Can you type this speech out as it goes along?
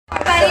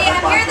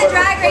I'm here at the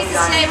drag races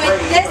today with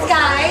this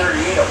guy.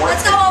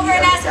 Let's go over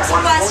and ask him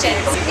some questions.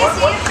 Hey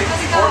Steve,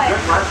 how's it going?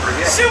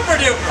 Super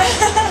duper.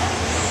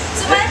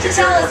 So why don't you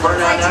tell us what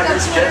it's like to go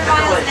 200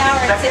 miles an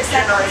hour in 6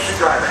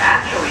 seconds?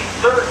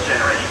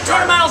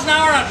 200 miles an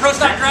hour on a pro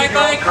stock drag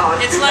bike,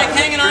 it's like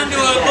hanging on to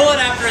a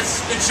bullet after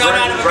it's been shot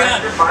out of a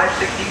gun.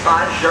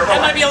 That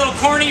might be a little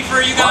corny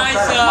for you guys.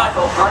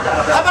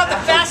 How about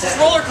the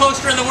fastest roller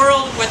coaster in the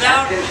world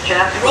without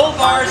roll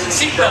bars and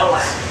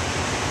seatbelts?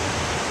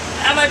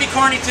 That might be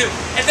corny too.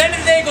 At the end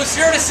of the day, it goes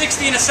 0 to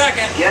 60 in a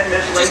second,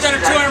 just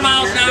under 200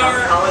 miles an hour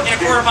in a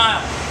quarter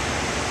mile.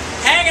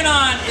 Hanging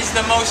on is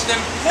the most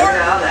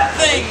important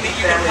thing that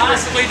you can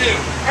possibly do.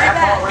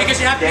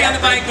 Because you have to be on the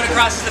bike when it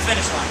crosses the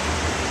finish line.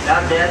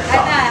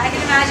 I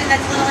can imagine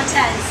that's a little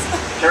intense.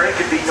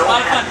 It's a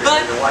lot of fun,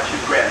 but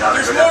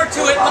there's more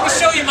to it. Let me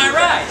show you my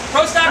ride.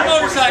 Pro stock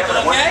motorcycle,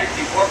 okay?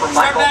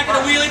 Start back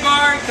at the wheelie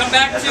bar, come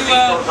back to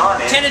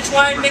 10-inch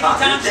wide Mickey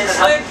Thompson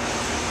slick.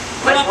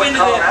 Pull up into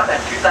the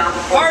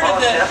part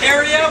of the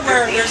area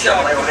where there's a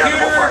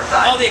computer,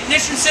 all the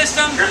ignition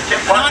system, an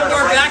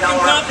onboard vacuum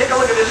pump. The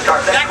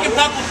vacuum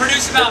pump will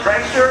produce about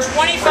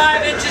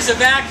 25 inches of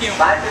vacuum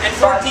at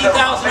 14,000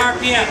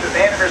 RPM.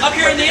 Up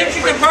here in the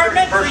engine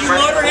compartment for you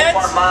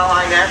motorheads,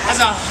 has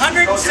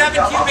 107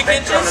 cubic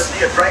inches,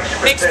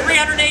 makes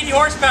 380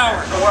 horsepower.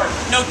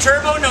 No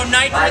turbo, no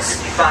nitrous,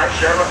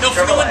 no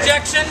fuel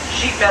injection,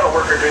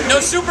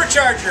 no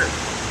supercharger,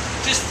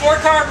 just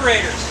 4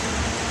 carburetors.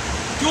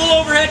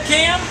 Dual overhead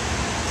cam,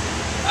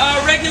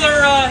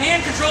 regular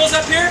hand controls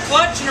up here,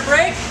 clutch and a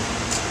brake,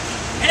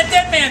 and a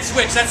dead man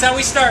switch. That's how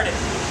we started.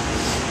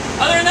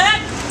 Other than that,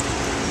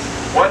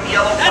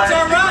 that's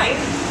our ride.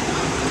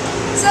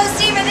 So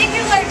Steve, I think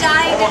people are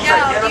dying to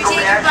know, do you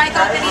take your bike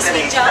off any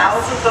sweet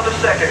jumps?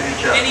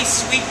 Any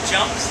sweet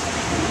jumps?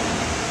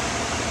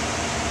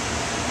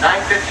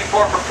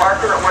 954 for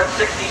Parker at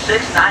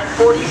 166,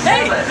 947.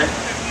 Hey.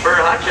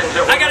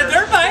 I got a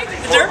dirt bike.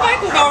 The dirt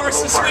bike will go over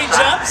some sweet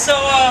jumps. So,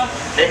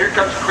 here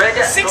comes Craig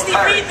 60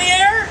 feet in the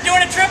air,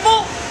 doing a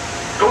triple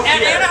at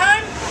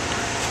Anaheim.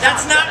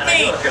 That's not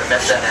me.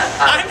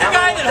 I'm the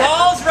guy that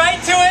hauls right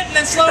to it and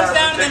then slows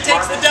down and then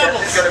takes the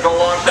doubles.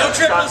 No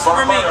triples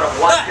for me.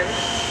 But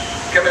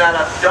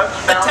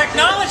the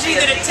technology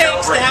that it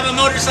takes to have a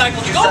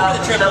motorcycle to go over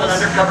the triples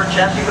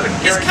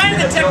is kind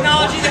of the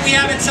technology that we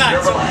have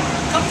inside. So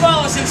come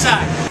follow us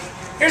inside.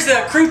 Here's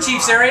the crew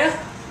chief's area.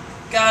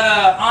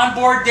 Got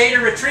onboard data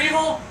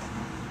retrieval.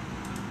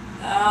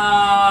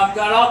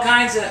 Got all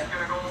kinds of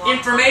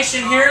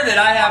information here that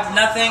I have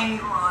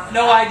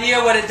no idea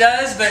what it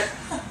does, but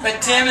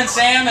Tim and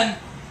Sam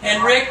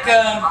and Rick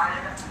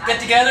get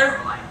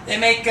together. They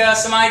make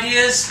some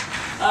ideas.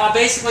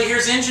 Basically,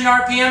 here's engine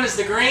RPM is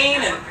the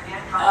green, and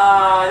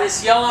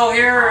this yellow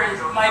here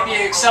might be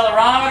an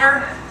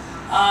accelerometer.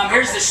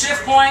 Here's the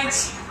shift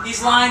points.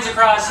 These lines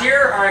across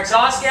here are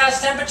exhaust gas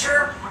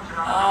temperature.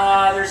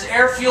 There's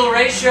air-fuel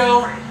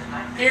ratio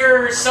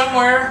here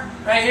somewhere.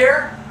 Right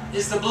here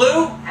is the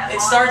blue. It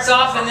starts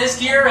off in this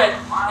gear at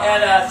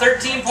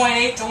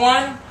 13.8 to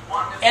 1,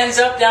 ends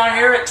up down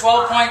here at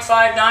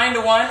 12.59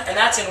 to 1, and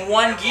that's in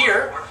one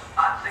gear.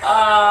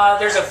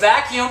 There's a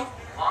vacuum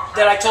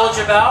that I told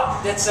you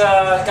about that's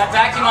got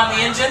vacuum on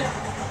the engine.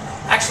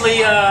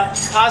 Actually,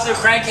 positive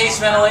crankcase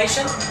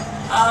ventilation.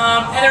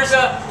 And here's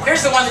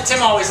the one that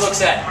Tim always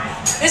looks at.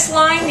 This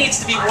line needs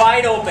to be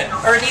wide open,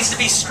 or it needs to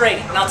be straight,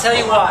 and I'll tell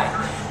you why.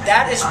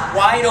 That is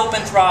wide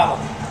open throttle.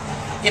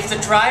 If the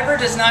driver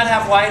does not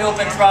have wide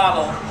open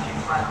throttle,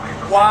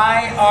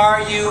 why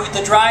are you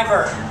the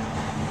driver?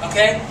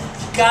 Okay?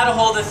 You gotta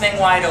hold the thing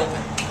wide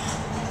open.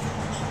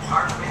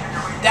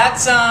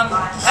 That's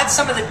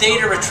some of the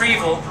data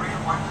retrieval,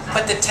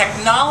 but the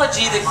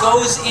technology that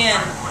goes in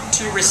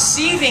to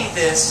receiving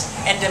this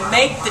and to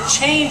make the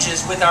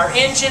changes with our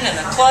engine and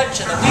the clutch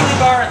and the wheelie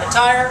bar and the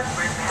tire,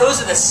 those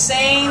are the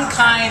same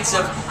kinds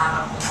of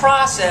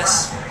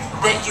process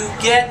that you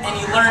get and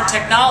you learn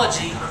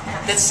technology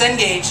that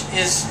Cengage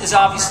is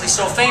obviously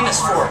so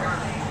famous for.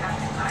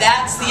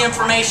 That's the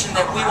information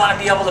that we want to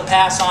be able to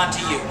pass on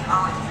to you.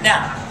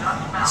 Now,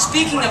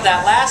 speaking of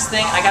that last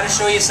thing, I got to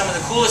show you some of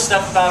the coolest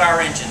stuff about our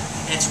engine,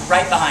 and it's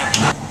right behind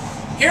me.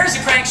 Here's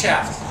the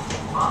crankshaft.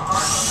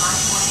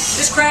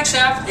 This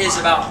crankshaft is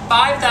about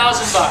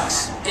 5,000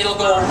 bucks. It'll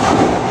go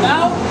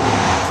about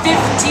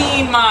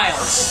 15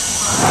 miles.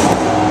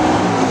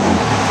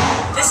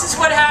 This is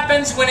what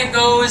happens when it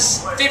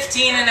goes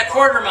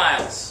 15.25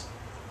 miles.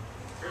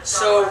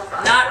 So,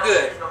 not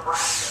good.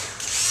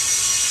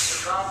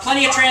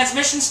 Plenty of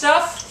transmission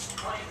stuff.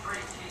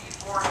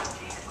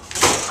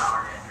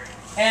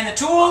 And the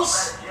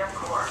tools,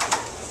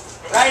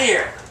 right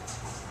here.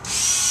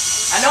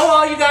 I know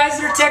all you guys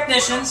that are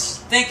technicians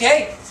think,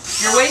 hey,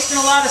 you're wasting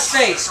a lot of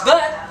space,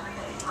 but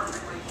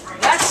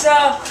that's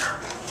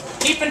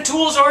keeping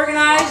tools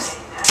organized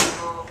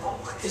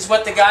is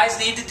what the guys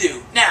need to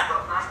do. Now,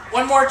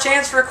 one more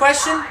chance for a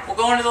question. We'll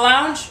go into the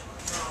lounge.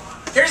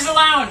 Here's the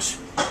lounge.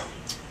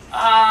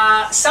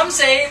 Some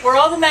say where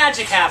all the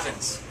magic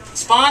happens.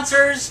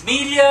 Sponsors,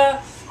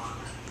 media,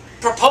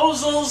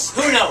 proposals,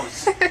 who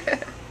knows?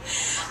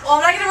 Well,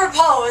 I'm not going to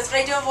propose, but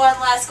I do have one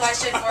last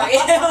question for you.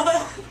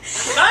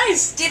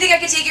 Nice. Do you think I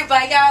could take your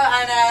bike out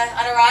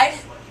on a ride?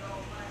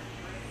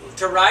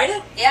 To ride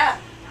it? Yeah.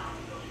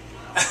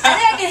 I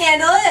think I can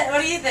handle it.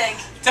 What do you think?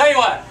 Tell you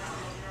what.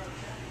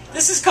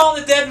 This is called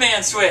the dead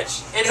man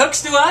switch. It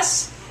hooks to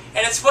us,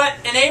 and it's what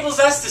enables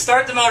us to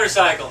start the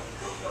motorcycle.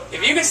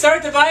 If you can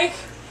start the bike,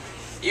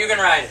 you can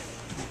ride it.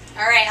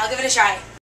 All right, I'll give it a try.